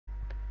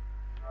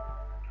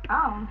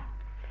Oh.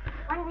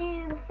 Why don't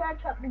you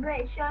search up the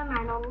Greatest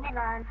Showman on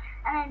Midland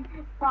and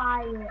then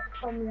buy it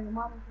from your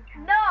mum's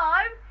account? No,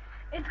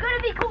 it's gonna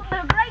be called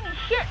the Greatest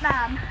Shit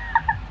Man.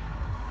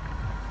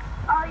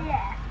 Oh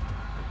yeah.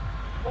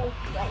 It's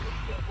the Greatest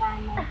Shit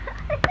Man.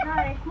 No,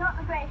 it's not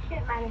the Greatest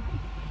Shit Man.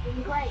 It's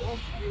the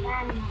Greatest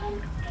Land Man.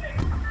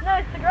 No,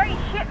 it's the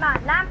Greatest Shit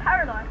Man. Land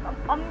Paradise.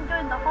 I'm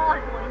doing the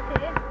hard boys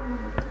here.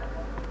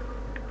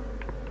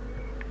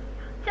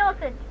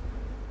 Tilted.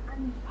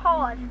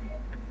 Hard.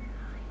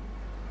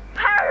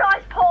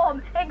 Paradise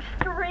Palm.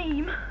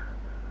 Extreme.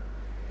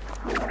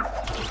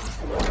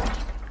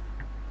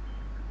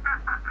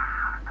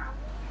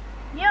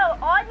 Yo,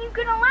 are you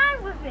gonna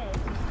land with me?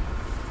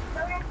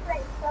 Go this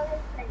place.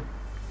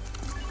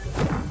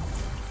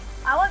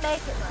 I won't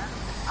make it, bro.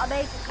 I'll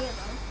make it here,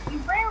 though. You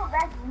will.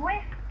 There's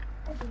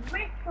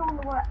rifts all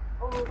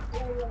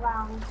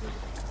around you.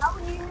 How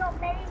will you not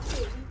make it?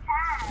 You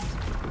can.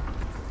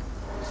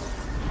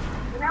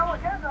 You know what?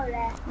 Don't go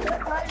there.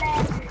 Don't go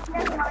there.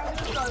 Never mind.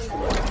 Don't go there.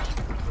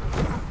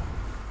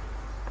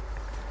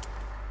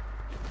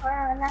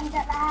 Well, land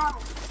at the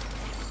house.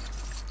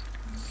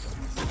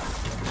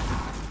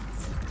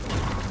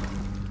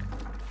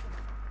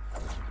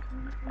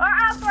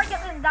 Alright, after I get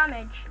this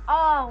damage.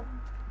 Oh,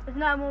 there's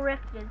no more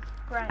rifters.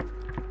 Great.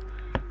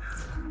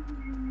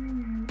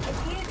 If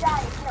you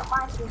die, it's not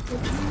my fault. Because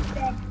you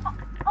said.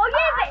 Oh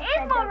yeah, there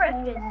is more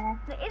rifters.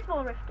 There is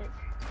more rifters.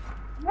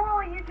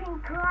 Whoa, you can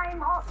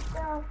climb up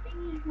the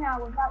things now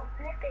without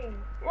slipping.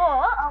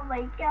 What? Oh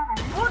my god.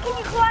 What can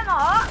you climb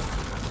up?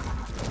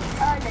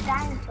 Oh, the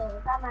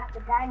dinosaurs. I'm at the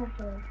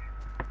dinosaurs.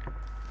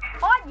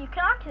 Oh, you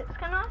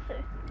can also.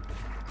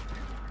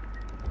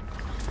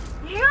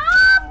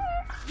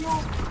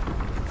 Jump!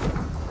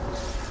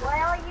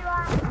 Where are you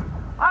at?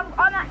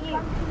 I'm at you.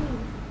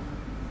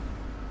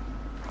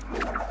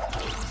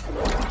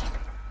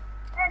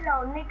 Hello,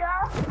 nigga.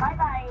 Bye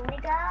bye,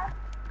 nigga.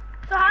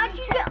 So how did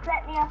you get?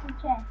 Let me off the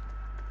chest.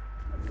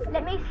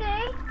 Let me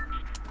see.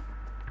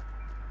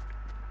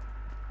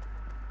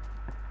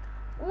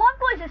 What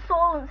was a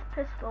silenced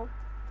pistol?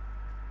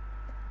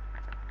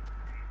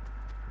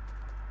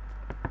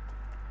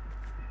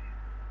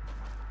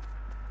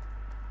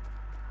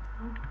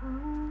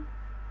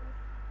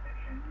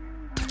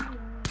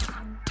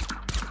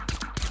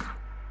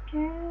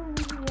 To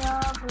the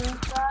other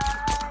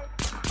side.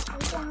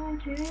 We're going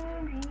to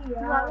the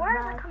other Like, where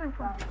is it coming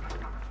from?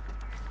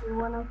 We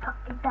want to cut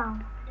it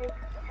down. This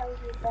tells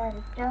you that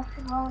it's just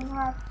one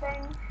last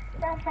thing.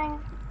 Nothing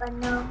but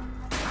no.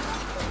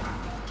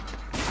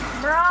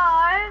 Bro,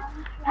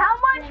 how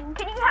much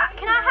can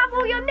I have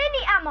all your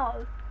mini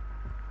ammo?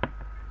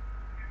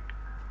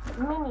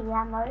 Mini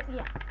ammo?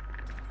 Yeah.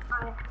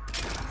 Right.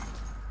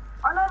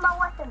 Oh no, my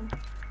weapon.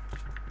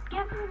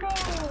 Give me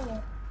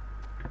it.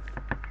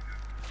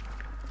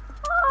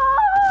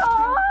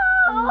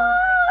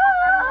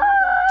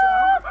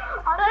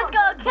 Let's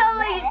go kill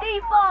these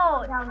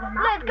defaults.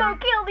 Let's go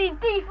kill these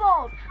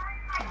defaults.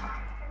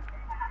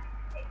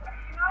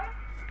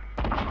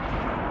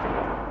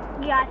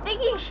 Yeah, I think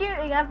he's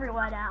shooting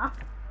everywhere now.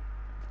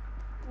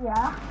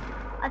 Yeah.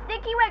 I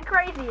think he went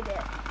crazy a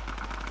bit.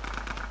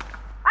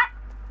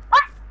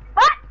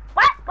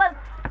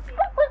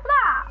 What was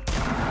that?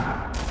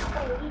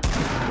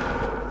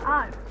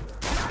 Oh.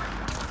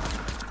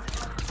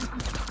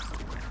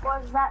 What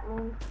does that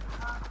mean?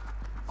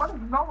 What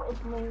does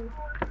voltage mean?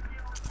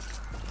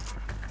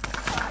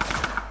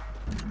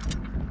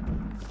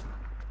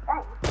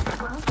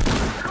 Thanks.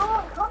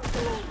 Come to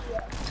me.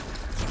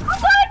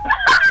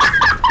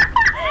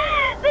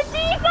 The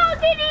default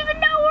didn't even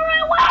know where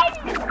it went!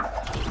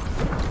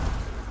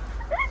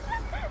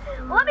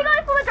 Let me go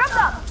for the drum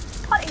gun.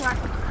 Cutting right.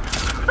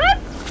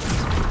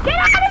 Get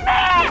out of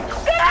there!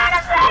 Get out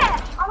of there!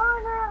 I'm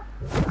on there.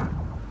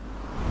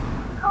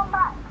 Come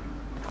back.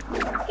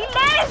 He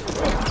left!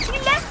 He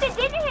left it,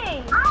 didn't he?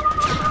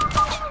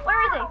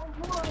 Where is he?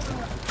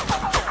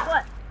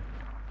 What?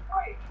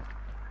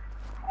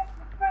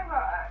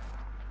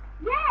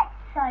 Yes,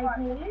 I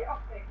do.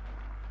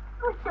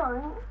 I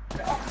don't.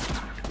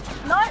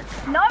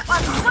 No,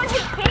 I'm 20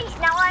 feet,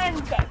 now I am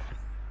dead.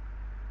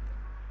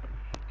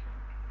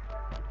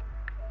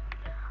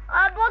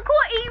 Look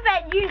what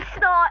event you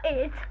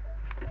started.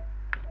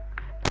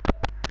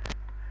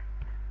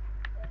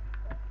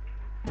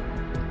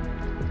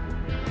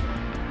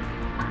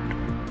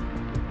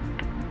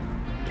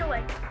 Joy,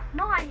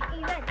 my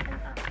event.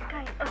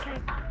 Okay.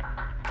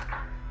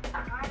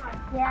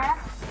 Yeah.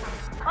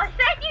 I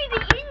sent you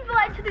the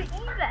invite to the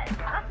event,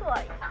 that's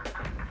why.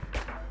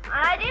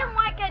 I didn't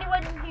like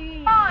anyone who...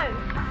 No!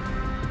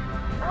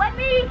 Let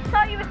me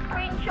show you a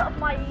screenshot of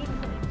my event.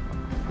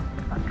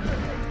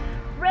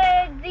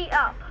 Ready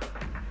up.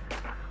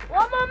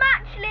 One more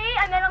match, Lee,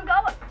 and then I'm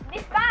going.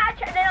 This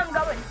match, and then I'm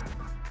going.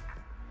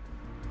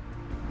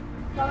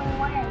 Going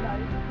where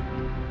though?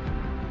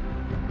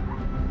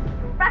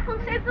 Back on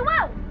Save the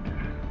World.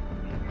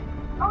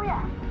 Oh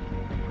yeah.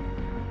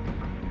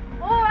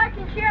 Or I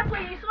can share for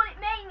you Sonic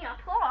Mania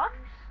Plus.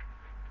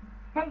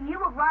 Hey, you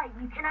were right.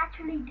 You can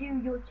actually do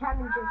your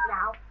challenges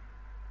now.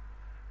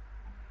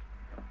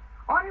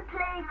 On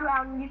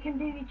Playground, you can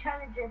do your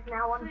challenges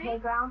now on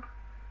Playground.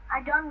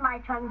 I done my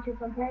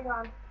challenges on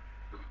Playground.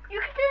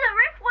 You can do the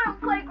riff one on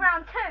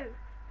Playground too.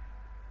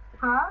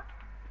 Huh?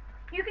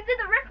 You can do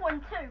the riff one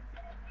too.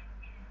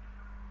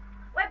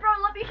 Wait, bro,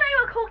 let me show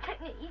you a cool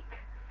technique.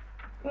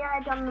 Yeah, I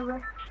done the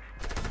riff.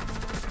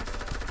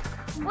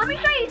 Let me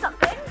show you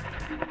something.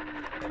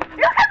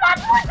 Look at that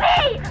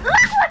pussy!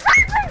 Look what's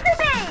happened to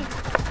me!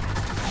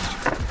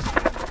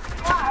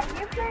 What, are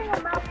you playing a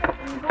mouse with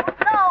keyboard?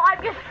 No, I'm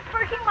just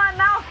freaking my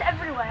mouse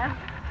everywhere.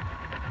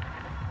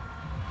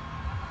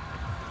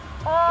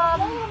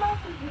 Playing a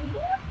mouse with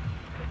keyboard?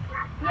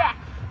 Yes.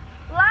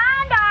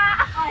 Landa!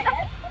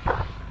 Alright,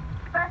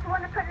 first I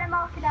want to put the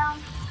marker down.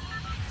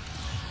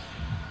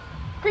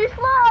 Too Put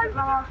slow.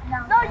 my marker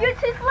down. No, you're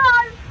too slow.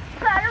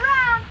 Turn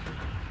around.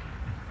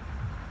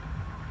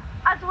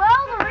 As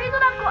well, the reason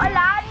I've got a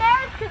land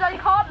there is because I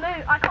can't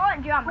move. I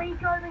can't jump. We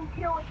go into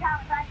your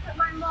account, so I put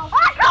my marker. I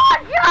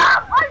can't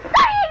jump! I'm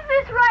saying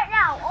this right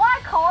now. I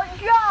can't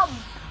jump.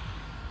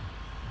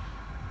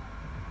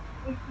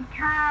 Yes, you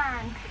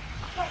can.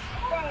 Let's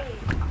see.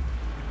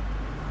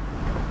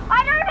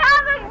 I don't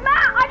have a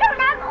mouse. I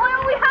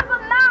only have a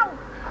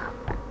mouse.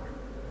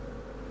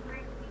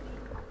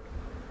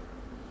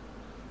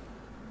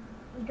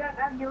 You don't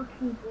have your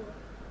keyboard.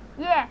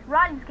 Yeah,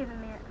 Ryan's giving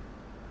me it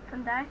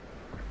someday.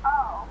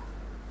 Oh.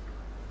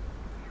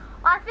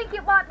 I think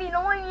it might be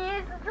 9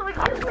 years until he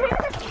gives me it.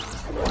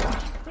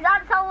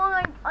 That's how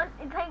long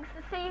it takes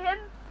to see him.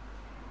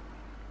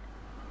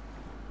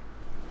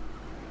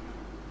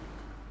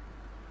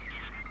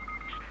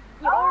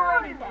 You're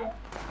already dead.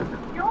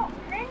 Don't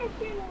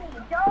finishing me,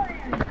 don't.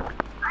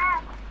 I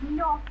have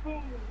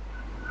nothing.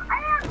 I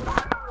have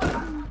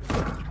nothing.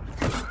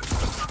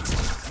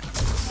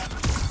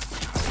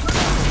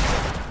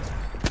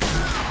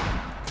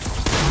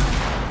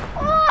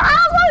 Oh,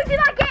 how low did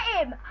I get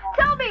him?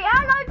 Tell me,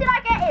 how low did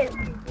I get him?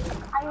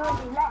 I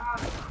already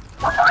left.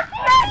 What's the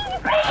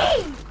AP?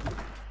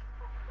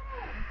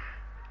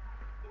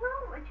 Do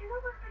you know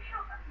what's the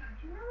shotgun?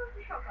 Do you know what's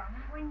the shotgun?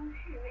 When you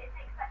shoot, it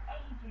takes like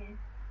ages.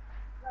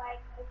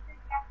 Like, it's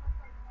just gas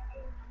like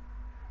ages.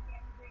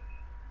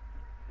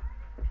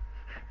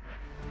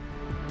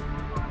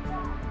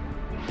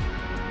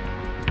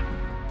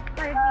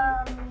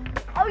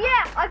 Oh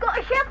yeah, I got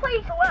a share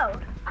place the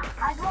world.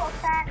 I got a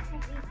fancy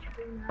beach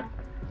room now.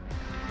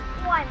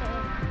 Why me?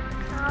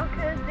 How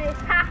could this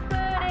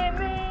happen to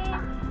me?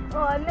 I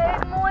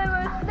made my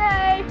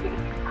mistake.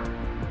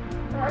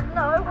 There's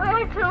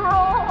nowhere to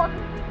run.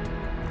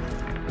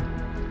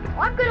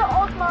 I'm gonna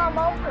ask my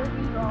mom for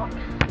V-Box.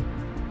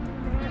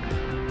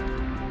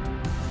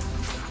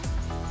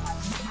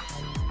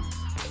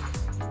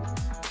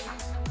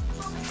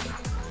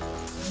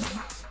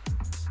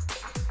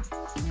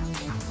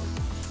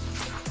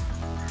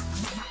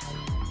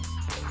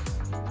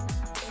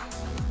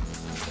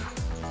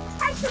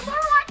 Hey,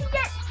 tomorrow I can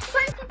get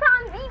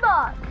 £20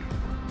 V-Bucks.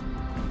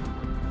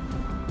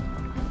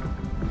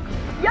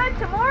 Yo,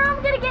 tomorrow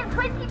I'm gonna get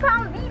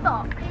 £20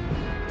 V-Bucks.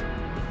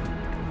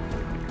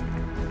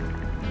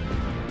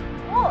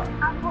 What?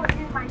 I'm going to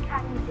do my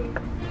challenges.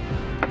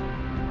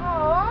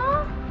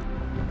 Aww.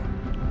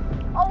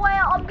 Oh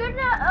wait, I'm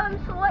gonna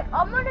select.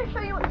 I'm gonna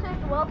show you what Save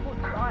the World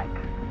looks like.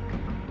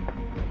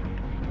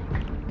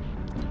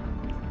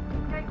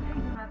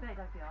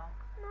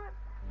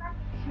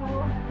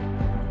 Sure.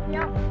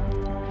 Yep.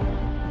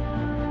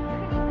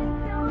 Can you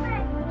feel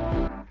it?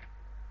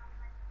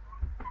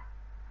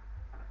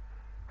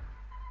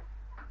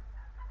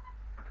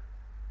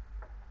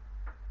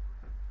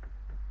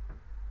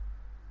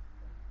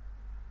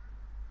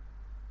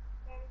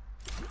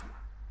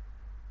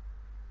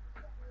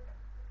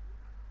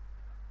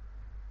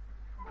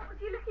 What was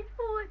you looking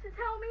forward to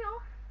tell me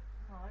off?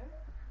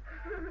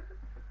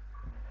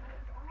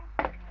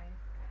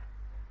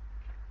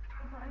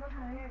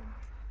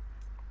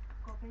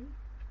 Copy.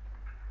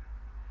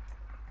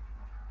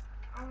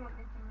 I want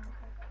this in my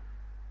paper.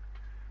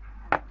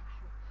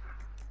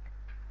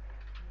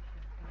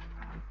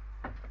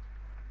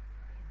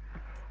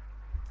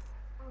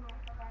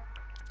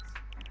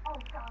 Oh,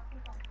 God.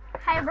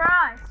 Hey, bro.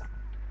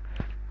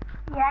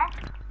 Yes?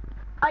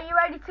 Are you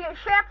ready to get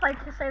share play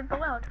to save the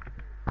world?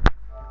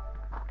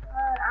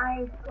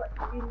 I've got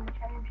to do my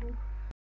challenges.